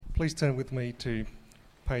Please turn with me to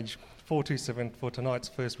page 427 for tonight's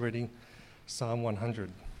first reading, Psalm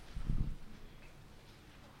 100.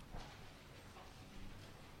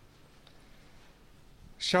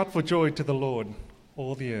 Shout for joy to the Lord,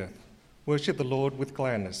 all the earth. Worship the Lord with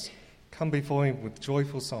gladness. Come before him with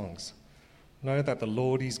joyful songs. Know that the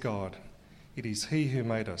Lord is God. It is he who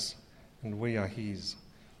made us, and we are his.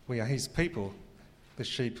 We are his people, the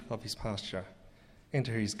sheep of his pasture.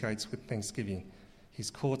 Enter his gates with thanksgiving, his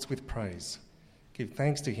courts with praise. Give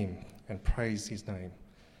thanks to him and praise his name.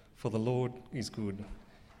 For the Lord is good.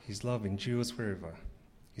 His love endures forever.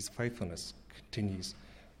 His faithfulness continues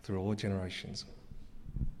through all generations.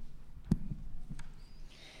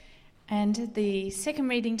 And the second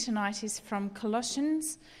reading tonight is from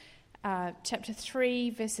Colossians chapter 3,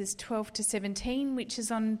 verses 12 to 17, which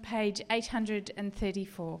is on page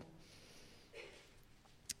 834.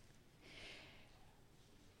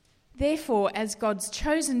 Therefore, as God's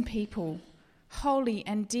chosen people, holy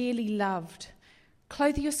and dearly loved,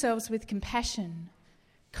 clothe yourselves with compassion,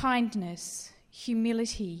 kindness,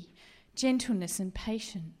 humility, gentleness, and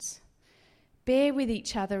patience. Bear with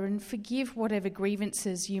each other and forgive whatever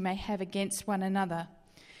grievances you may have against one another.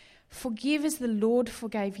 Forgive as the Lord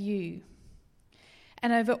forgave you.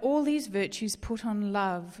 And over all these virtues put on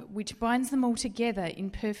love, which binds them all together in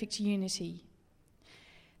perfect unity.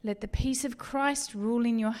 Let the peace of Christ rule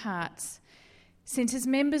in your hearts, since as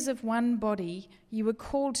members of one body you were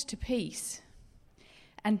called to peace.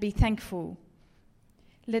 And be thankful.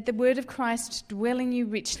 Let the word of Christ dwell in you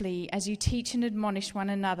richly as you teach and admonish one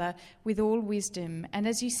another with all wisdom, and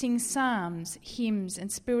as you sing psalms, hymns,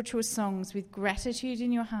 and spiritual songs with gratitude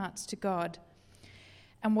in your hearts to God.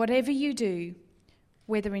 And whatever you do,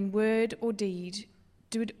 whether in word or deed,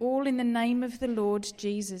 do it all in the name of the Lord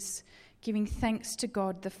Jesus, giving thanks to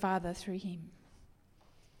God the Father through him.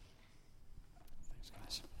 Thanks,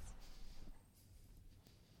 guys.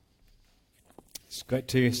 It's great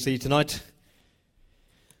to see you tonight.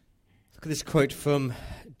 Look at this quote from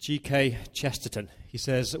G.K. Chesterton. He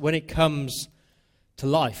says, "When it comes to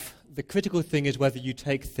life, the critical thing is whether you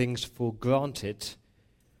take things for granted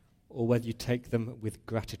or whether you take them with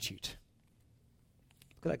gratitude."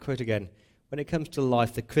 Look at that quote again. When it comes to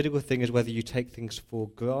life, the critical thing is whether you take things for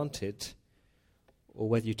granted or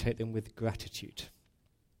whether you take them with gratitude.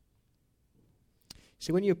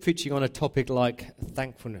 See, when you're preaching on a topic like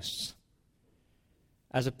thankfulness,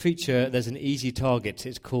 as a preacher, there's an easy target.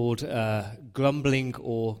 It's called grumbling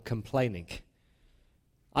or complaining.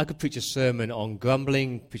 I could preach a sermon on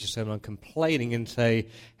grumbling, preach a sermon on complaining, and say,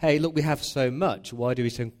 "Hey, look, we have so much. Why do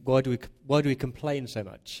we complain so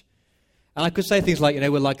much?" And I could say things like,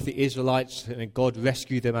 we're like the Israelites, and God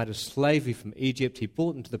rescued them out of slavery from Egypt. He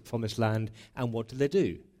brought them to the promised land, and what did they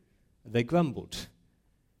do? They grumbled.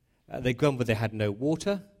 They grumbled they had no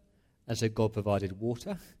water, and so God provided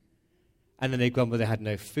water. And then they grumbled they had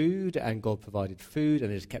no food, and God provided food, and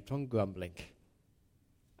they just kept on grumbling.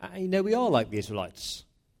 And we are like the Israelites.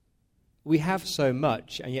 We have so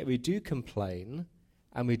much, and yet we do complain,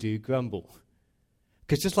 and we do grumble.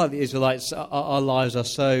 Because just like the Israelites, our lives are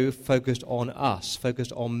so focused on us,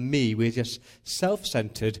 focused on me. We're just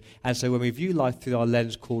self-centered, and so when we view life through our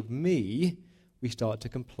lens called me, we start to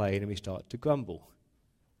complain and we start to grumble.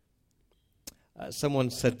 Someone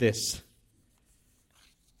said this.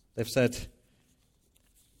 They've said,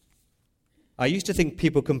 "I used to think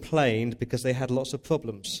people complained because they had lots of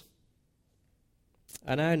problems.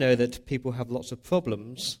 And now I know that people have lots of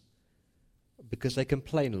problems because they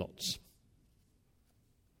complain lots."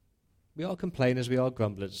 We are complainers, we are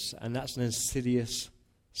grumblers, and that's an insidious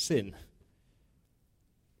sin.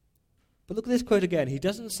 But look at this quote again. He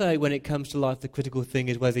doesn't say when it comes to life the critical thing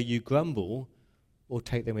is whether you grumble or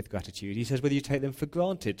take them with gratitude. He says whether you take them for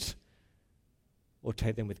granted or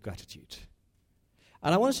take them with gratitude.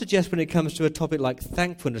 And I want to suggest when it comes to a topic like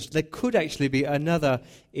thankfulness, there could actually be another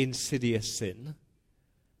insidious sin,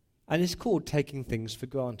 and it's called taking things for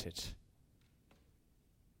granted.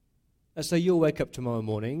 And so you'll wake up tomorrow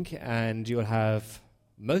morning and you'll have,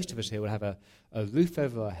 most of us here will have a roof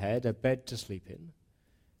over our head, a bed to sleep in.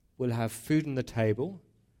 We'll have food on the table.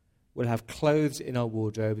 We'll have clothes in our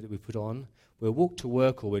wardrobe that we put on. We'll walk to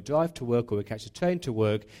work, or we'll drive to work, or we'll catch a train to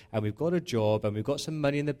work, and we've got a job, and we've got some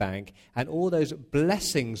money in the bank, and all those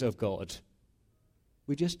blessings of God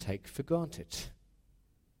we just take for granted.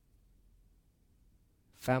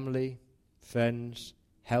 Family, friends,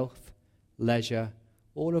 health, leisure,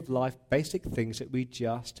 all of life, basic things that we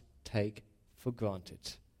just take for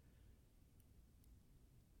granted.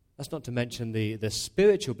 That's not to mention the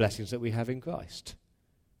spiritual blessings that we have in Christ.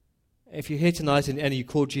 If you're here tonight and you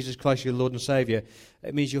call Jesus Christ your Lord and Saviour,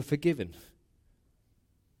 it means you're forgiven.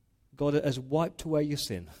 God has wiped away your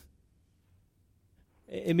sin.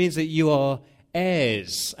 It means that you are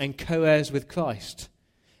heirs and co-heirs with Christ.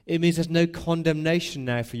 It means there's no condemnation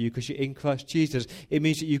now for you because you're in Christ Jesus. It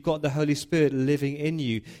means that you've got the Holy Spirit living in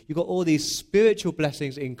you. You've got all these spiritual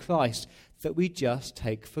blessings in Christ that we just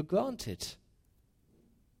take for granted.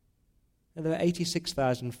 And there are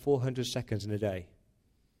 86,400 seconds in a day.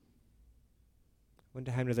 I wonder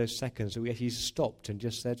how many of those seconds that we actually stopped and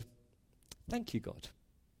just said, thank you, God.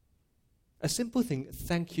 A simple thing,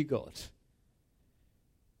 thank you, God.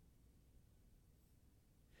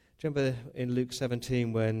 Do you remember in Luke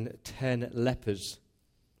 17 when 10 lepers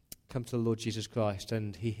come to the Lord Jesus Christ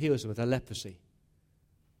and he heals them of their leprosy?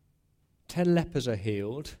 10 lepers are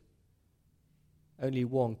healed. Only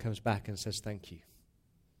one comes back and says thank you.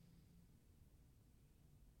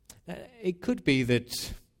 Now, it could be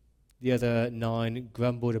that the other 9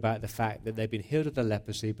 grumbled about the fact that they'd been healed of their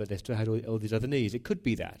leprosy, but they still had all these other needs. It could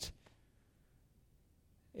be that.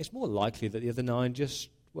 It's more likely that the other 9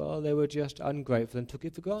 they were just ungrateful and took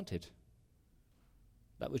it for granted.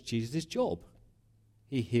 That was Jesus' job.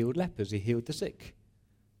 He healed lepers. He healed the sick.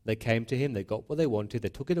 They came to him. They got what they wanted. They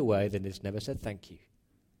took it away. Then they just never said thank you.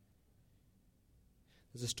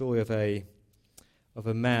 There's a story of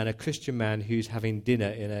a man, a Christian man, who's having dinner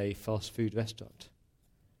in a fast food restaurant.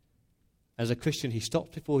 As a Christian, he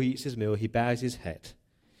stops before he eats his meal. He bows his head.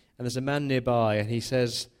 And there's a man nearby, and he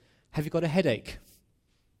says, "Have you got a headache?"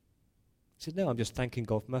 He said, "No, I'm just thanking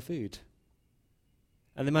God for my food."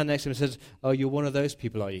 And the man next to him says, "Oh, you're one of those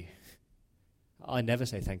people, are you?" "I never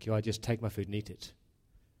say thank you. I just take my food and eat it."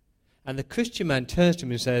 And the Christian man turns to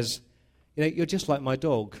him and says, "You're just like my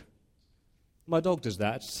dog. My dog does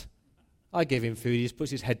that. I give him food, he just puts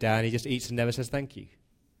his head down, he just eats and never says thank you."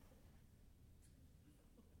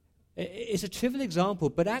 It's a trivial example,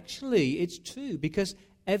 but actually it's true, because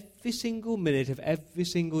every single minute of every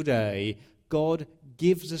single day, God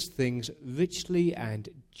gives us things richly and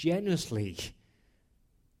generously.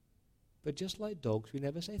 But just like dogs, we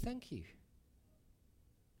never say thank you.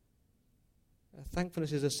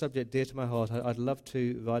 Thankfulness is a subject dear to my heart. I'd love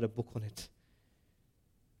to write a book on it,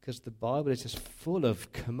 because the Bible is just full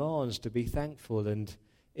of commands to be thankful and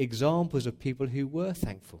examples of people who were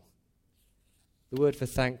thankful. The word for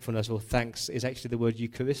thankfulness or thanks is actually the word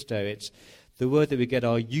Eucharisto. It's the word that we get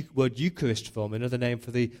our word Eucharist from, another name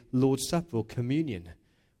for the Lord's Supper or communion.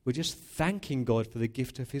 We're just thanking God for the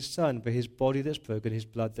gift of his Son, for his body that's broken, his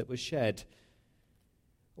blood that was shed.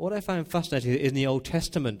 What I found fascinating is in the Old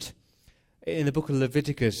Testament, in the book of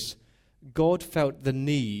Leviticus, God felt the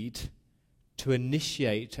need to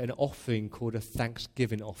initiate an offering called a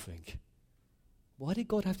thanksgiving offering. Why did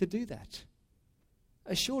God have to do that?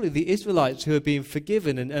 Surely the Israelites who had been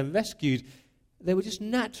forgiven and rescued, they would just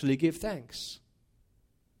naturally give thanks.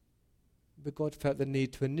 But God felt the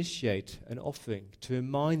need to initiate an offering to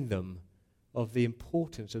remind them of the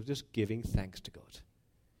importance of just giving thanks to God.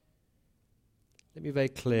 Let me be very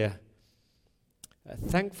clear.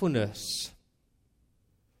 Thankfulness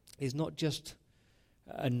is not just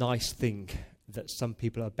a nice thing that some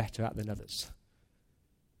people are better at than others.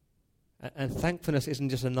 And thankfulness isn't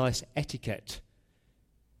just a nice etiquette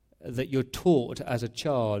that you're taught as a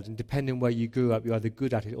child, and depending where you grew up, you're either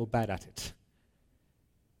good at it or bad at it.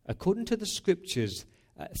 According to the scriptures,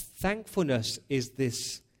 thankfulness is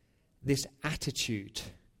this attitude.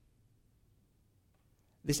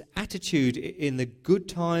 This attitude in the good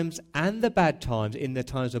times and the bad times, in the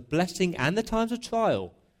times of blessing and the times of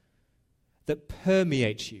trial, that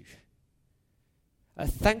permeates you.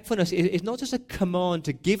 Thankfulness is not just a command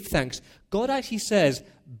to give thanks. God actually says,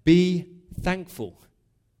 be thankful.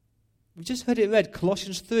 We just heard it read,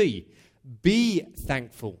 Colossians 3. Be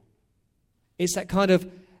thankful. It's that kind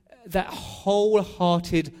of, that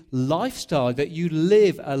wholehearted lifestyle that you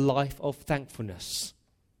live a life of thankfulness.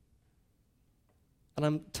 And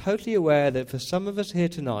I'm totally aware that for some of us here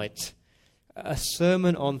tonight, a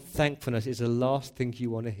sermon on thankfulness is the last thing you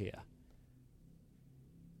want to hear.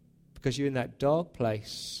 Because you're in that dark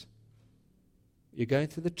place, you're going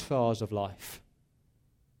through the trials of life,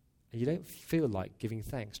 and you don't feel like giving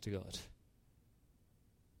thanks to God.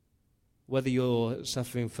 Whether you're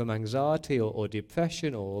suffering from anxiety or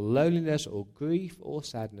depression or loneliness or grief or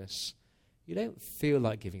sadness, you don't feel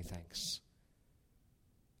like giving thanks.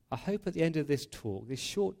 I hope at the end of this talk, this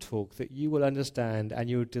short talk, that you will understand and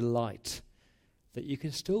you'll delight that you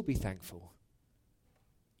can still be thankful,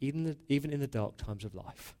 even in the dark times of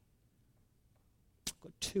life. I've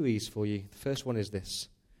got 2 E's for you. The first one is this: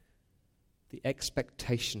 the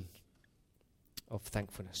expectation of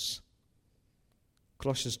thankfulness.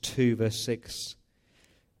 Colossians 2, verse 6.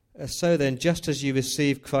 So then, just as you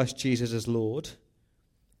receive Christ Jesus as Lord,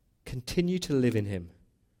 continue to live in him,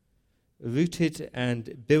 rooted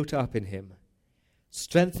and built up in him,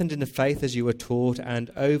 strengthened in the faith as you were taught, and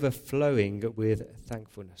overflowing with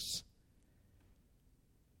thankfulness.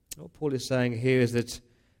 What Paul is saying here is that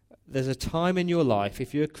there's a time in your life,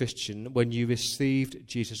 if you're a Christian, when you received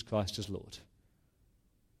Jesus Christ as Lord.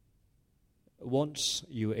 Once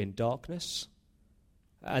you were in darkness,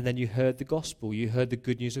 and then you heard the gospel, you heard the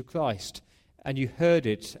good news of Christ, and you heard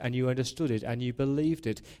it, and you understood it, and you believed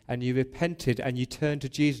it, and you repented, and you turned to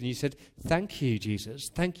Jesus, and you said, "Thank you, Jesus.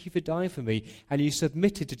 Thank you for dying for me." And you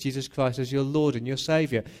submitted to Jesus Christ as your Lord and your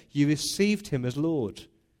Saviour. You received him as Lord.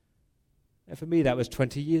 And for me, that was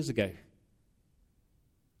 20 years ago.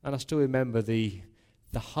 And I still remember the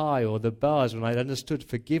high or the buzz when I'd understood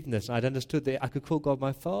forgiveness, and I'd understood that I could call God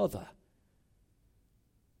my Father.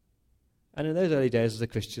 And in those early days as a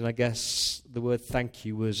Christian, I guess the word thank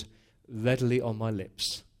you was readily on my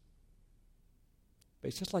lips. But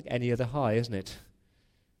it's just like any other high, isn't it?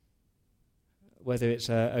 Whether it's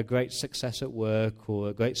a great success at work or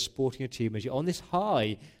a great sporting achievement, you're on this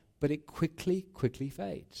high, but it quickly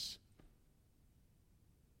fades.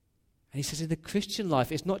 And he says in the Christian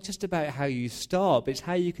life, it's not just about how you start, but it's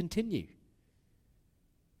how you continue.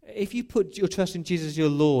 If you put your trust in Jesus as your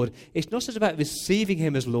Lord, it's not just about receiving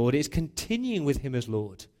him as Lord, it's continuing with him as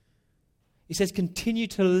Lord. He says continue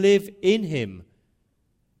to live in him.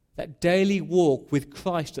 That daily walk with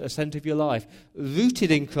Christ at the centre of your life,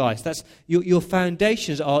 rooted in Christ. That's your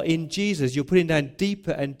foundations are in Jesus. You're putting down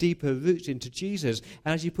deeper and deeper roots into Jesus.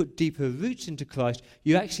 And as you put deeper roots into Christ,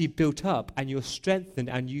 you're actually built up and you're strengthened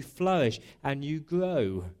and you flourish and you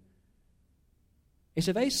grow. It's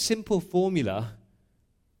a very simple formula.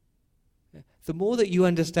 The more that you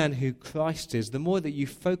understand who Christ is, the more that you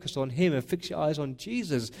focus on him and fix your eyes on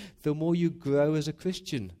Jesus, the more you grow as a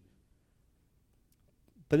Christian.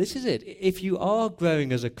 But this is it. If you are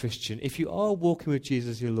growing as a Christian, if you are walking with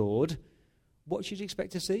Jesus your Lord, what should you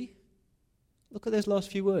expect to see? Look at those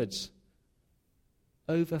last few words.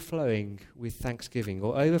 Overflowing with thanksgiving,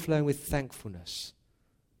 or overflowing with thankfulness.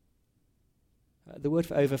 The word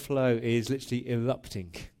for overflow is literally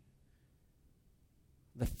erupting.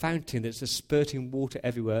 The fountain that's just spurting water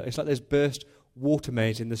everywhere. It's like there's burst water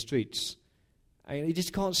mains in the streets. And you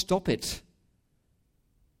just can't stop it.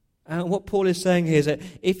 And what Paul is saying here is that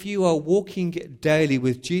if you are walking daily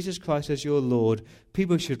with Jesus Christ as your Lord,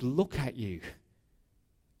 people should look at you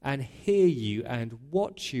and hear you and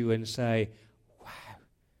watch you and say, wow,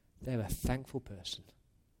 they're a thankful person.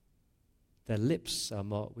 Their lips are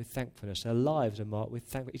marked with thankfulness. Their lives are marked with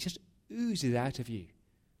thankfulness. It just oozes out of you.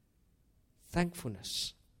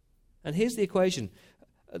 Thankfulness. And here's the equation.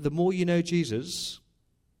 The more you know Jesus,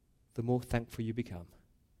 the more thankful you become.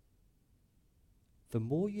 The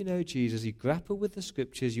more you know Jesus, you grapple with the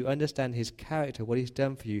scriptures, you understand his character, what he's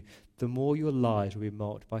done for you, the more your lives will be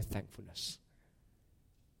marked by thankfulness.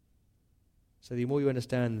 So the more you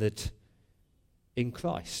understand that in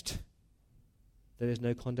Christ there is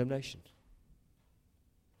no condemnation.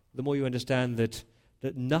 The more you understand that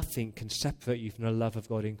nothing can separate you from the love of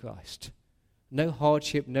God in Christ. No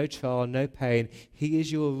hardship, no trial, no pain. He is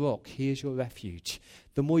your rock. He is your refuge.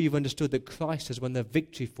 The more you've understood that Christ has won the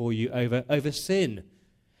victory for you over sin.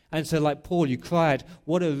 And so like Paul, you cry out,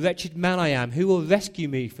 what a wretched man I am. Who will rescue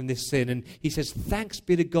me from this sin? And he says, thanks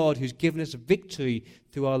be to God who's given us victory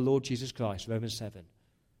through our Lord Jesus Christ, Romans 7.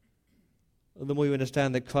 And the more you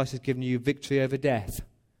understand that Christ has given you victory over death.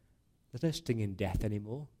 There's no sting in death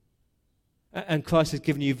anymore. And Christ has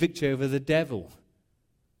given you victory over the devil.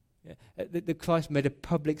 That Christ made a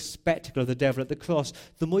public spectacle of the devil at the cross.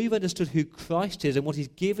 The more you've understood who Christ is and what he's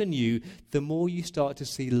given you, the more you start to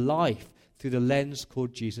see life through the lens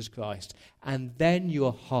called Jesus Christ. And then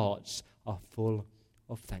your hearts are full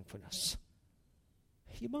of thankfulness.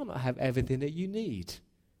 You might not have everything that you need.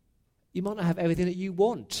 You might not have everything that you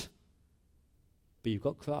want. But you've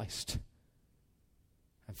got Christ.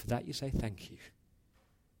 And for that you say thank you.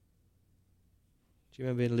 Do you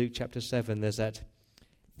remember in Luke chapter 7 there's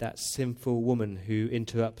that sinful woman who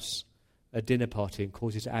interrupts a dinner party and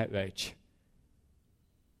causes outrage.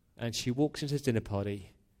 And she walks into this dinner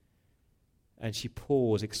party and she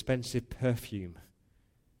pours expensive perfume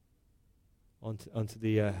onto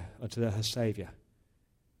her Saviour.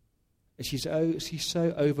 And she's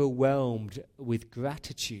so overwhelmed with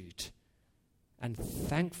gratitude and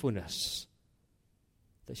thankfulness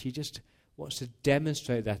that she just wants to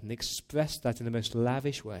demonstrate that and express that in the most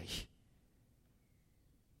lavish way.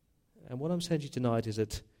 And what I'm saying to you tonight is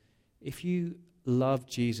that if you love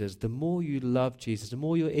Jesus, the more you love Jesus, the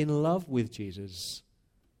more you're in love with Jesus,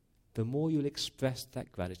 the more you'll express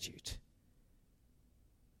that gratitude.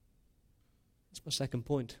 That's my second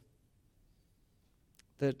point.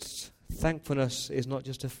 that thankfulness is not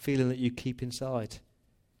just a feeling that you keep inside.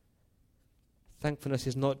 Thankfulness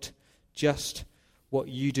is not just what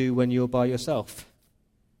you do when you're by yourself.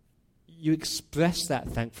 You express that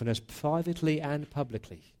thankfulness privately and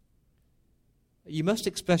publicly. You must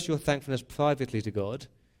express your thankfulness privately to God.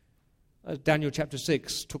 Daniel chapter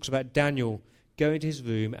 6 talks about Daniel going to his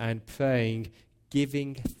room and praying,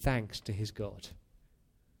 giving thanks to his God.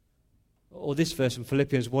 Or this verse from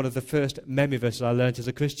Philippians, one of the first memory verses I learned as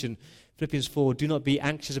a Christian. Philippians 4, do not be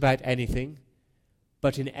anxious about anything,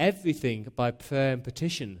 but in everything by prayer and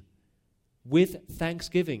petition, with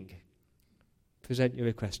thanksgiving, present your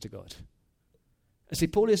request to God. And see,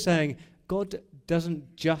 Paul is saying, God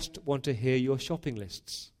doesn't just want to hear your shopping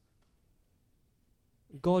lists.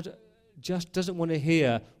 God just doesn't want to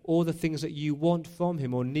hear all the things that you want from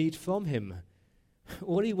him or need from him.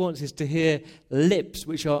 All he wants is to hear lips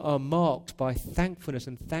which are marked by thankfulness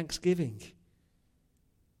and thanksgiving.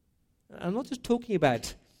 I'm not just talking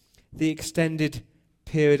about the extended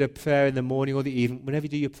period of prayer in the morning or the evening, whenever you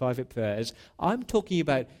do your private prayers. I'm talking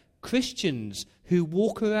about Christians who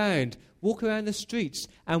walk around the streets,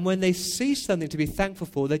 and when they see something to be thankful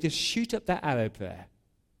for, they just shoot up that arrow prayer.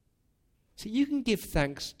 So you can give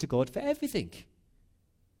thanks to God for everything.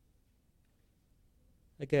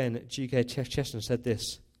 Again, G.K. Chesterton said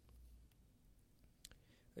this: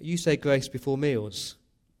 you say grace before meals.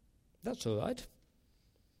 That's all right.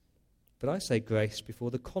 But I say grace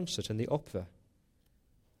before the concert and the opera.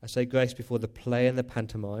 I say grace before the play and the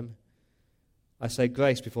pantomime. I say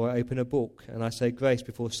grace before I open a book. And I say grace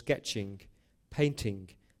before sketching, painting,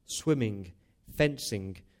 swimming,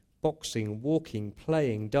 fencing, boxing, walking,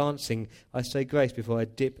 playing, dancing. I say grace before I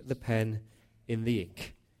dip the pen in the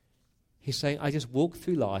ink. He's saying, I just walk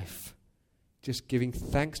through life just giving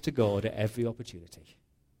thanks to God at every opportunity.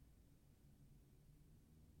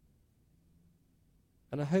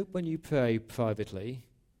 And I hope when you pray privately,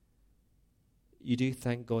 you do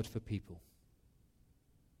thank God for people.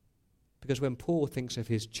 Because when Paul thinks of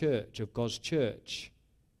his church, of God's church,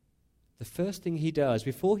 the first thing he does,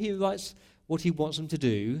 before he writes what he wants them to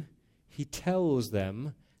do, he tells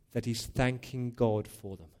them that he's thanking God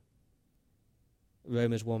for them.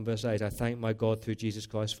 Romans 1 verse 8, I thank my God through Jesus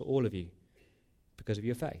Christ for all of you, because of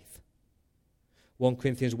your faith. 1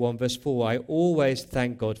 Corinthians 1 verse 4, I always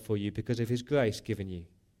thank God for you because of his grace given you.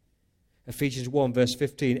 Ephesians 1 verse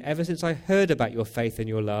 15, ever since I heard about your faith and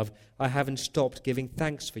your love, I haven't stopped giving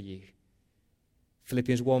thanks for you.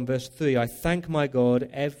 Philippians 1 verse 3, I thank my God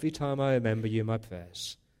every time I remember you in my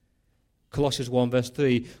prayers. Colossians 1 verse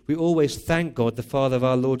 3, we always thank God, the Father of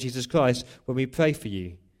our Lord Jesus Christ, when we pray for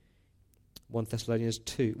you. 1 Thessalonians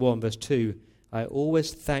 1 verse 2, I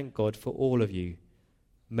always thank God for all of you,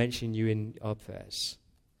 mention you in our prayers.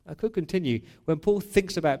 I could continue. When Paul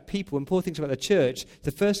thinks about people, when Paul thinks about the church,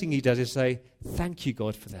 the first thing he does is say, thank you,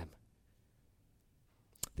 God, for them.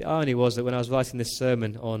 The irony was that when I was writing this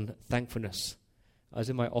sermon on thankfulness, I was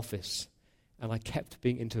in my office and I kept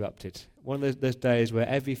being interrupted. One of those days where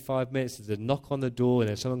every 5 minutes there's a knock on the door and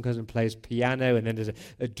then someone comes and plays piano and then there's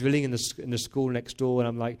a drilling in the school next door, and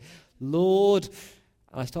I'm like, Lord,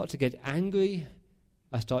 and I start to get angry.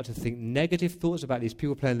 I start to think negative thoughts about these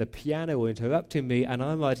people playing the piano or interrupting me, and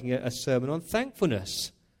I'm writing a sermon on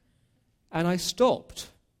thankfulness. And I stopped.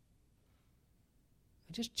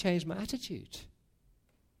 I just changed my attitude.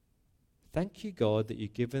 Thank you, God, that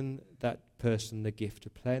you've given that person the gift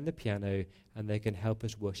of playing the piano and they can help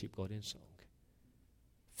us worship God in song.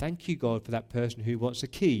 Thank you, God, for that person who wants a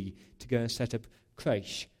key to go and set up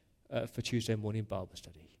creche for Tuesday morning Bible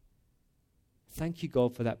study. Thank you,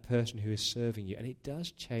 God, for that person who is serving you. And it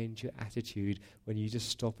does change your attitude when you just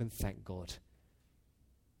stop and thank God.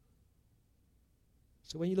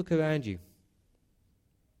 So when you look around you,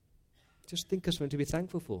 just think of something to be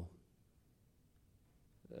thankful for.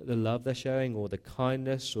 The love they're showing, or the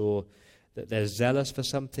kindness, or that they're zealous for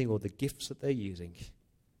something, or the gifts that they're using.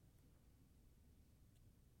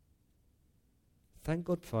 Thank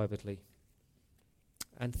God privately,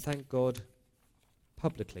 and thank God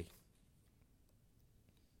publicly.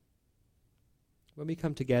 When we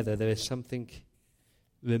come together, there is something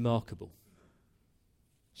remarkable,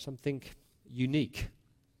 something unique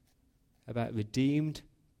about redeemed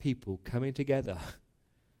people coming together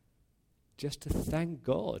just to thank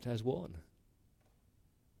God as one.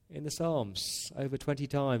 In the Psalms, over 20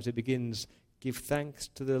 times it begins, give thanks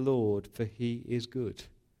to the Lord, for he is good.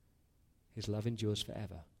 His love endures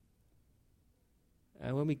forever.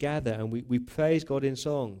 And when we gather and we praise God in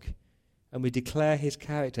song, and we declare his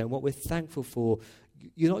character and what we're thankful for,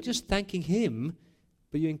 you're not just thanking him,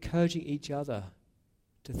 but you're encouraging each other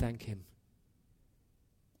to thank him.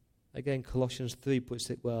 Again, Colossians 3 puts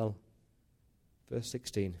it well. Verse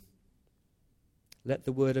 16. Let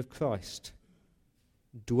the word of Christ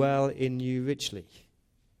dwell in you richly.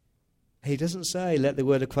 He doesn't say, let the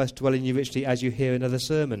word of Christ dwell in you richly as you hear another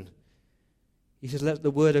sermon. He says, let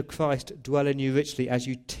the word of Christ dwell in you richly as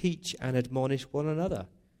you teach and admonish one another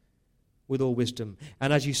with all wisdom,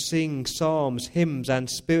 and as you sing psalms, hymns, and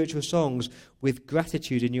spiritual songs with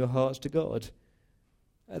gratitude in your hearts to God.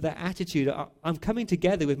 That attitude, I'm coming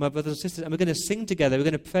together with my brothers and sisters, and we're going to sing together, we're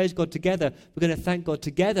going to praise God together, we're going to thank God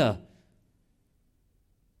together.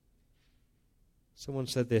 Someone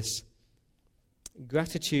said this: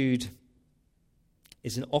 gratitude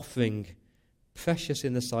is an offering precious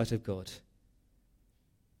in the sight of God.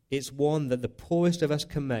 It's one that the poorest of us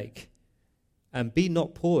can make, and be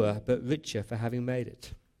not poorer but richer for having made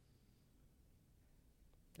it.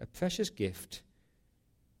 A precious gift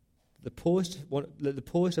the poorest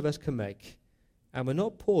of us can make, and we're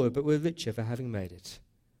not poorer but we're richer for having made it.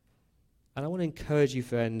 And I want to encourage you,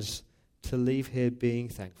 friends, to leave here being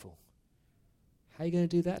thankful. How are you going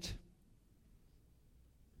to do that?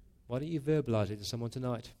 Why don't you verbalize it to someone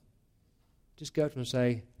tonight? Just go up to them and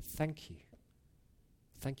say, thank you.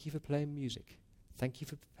 Thank you for playing music. Thank you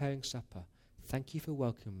for preparing supper. Thank you for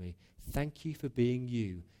welcoming me. Thank you for being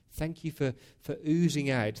you. Thank you for oozing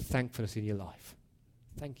out thankfulness in your life.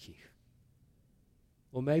 Thank you.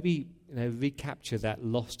 Or maybe, recapture that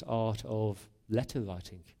lost art of letter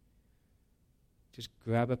writing. Just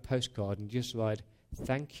grab a postcard and just write,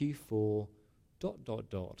 thank you for ...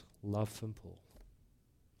 love from Paul.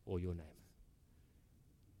 Or your name.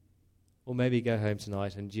 Or maybe go home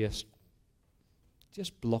tonight and just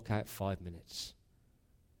block out 5 minutes.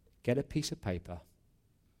 Get a piece of paper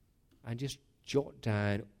and just jot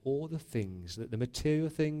down all the things, the material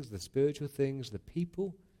things, the spiritual things, the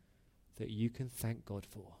people that you can thank God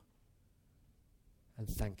for. And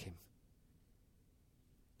thank him.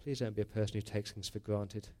 Please don't be a person who takes things for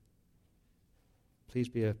granted. Please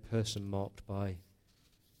be a person marked by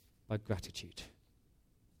gratitude,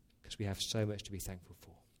 because we have so much to be thankful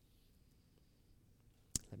for.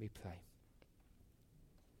 Let me pray.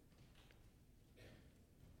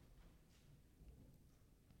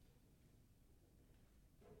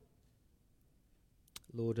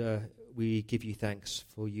 Lord, we give you thanks,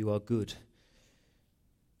 for you are good.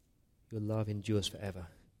 Your love endures forever.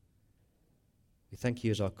 We thank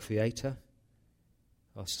you as our creator,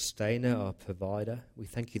 our sustainer, our provider. We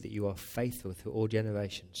thank you that you are faithful through all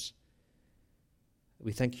generations.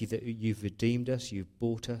 We thank you that you've redeemed us, you've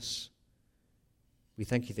bought us. We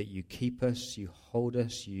thank you that you keep us, you hold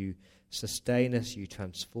us, you sustain us, you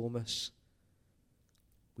transform us.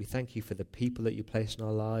 We thank you for the people that you place in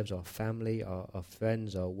our lives, our family, our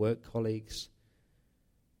friends, our work colleagues.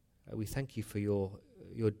 We thank you for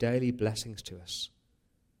your daily blessings to us.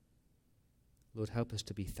 Lord, help us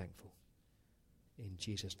to be thankful. In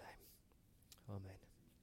Jesus' name, amen.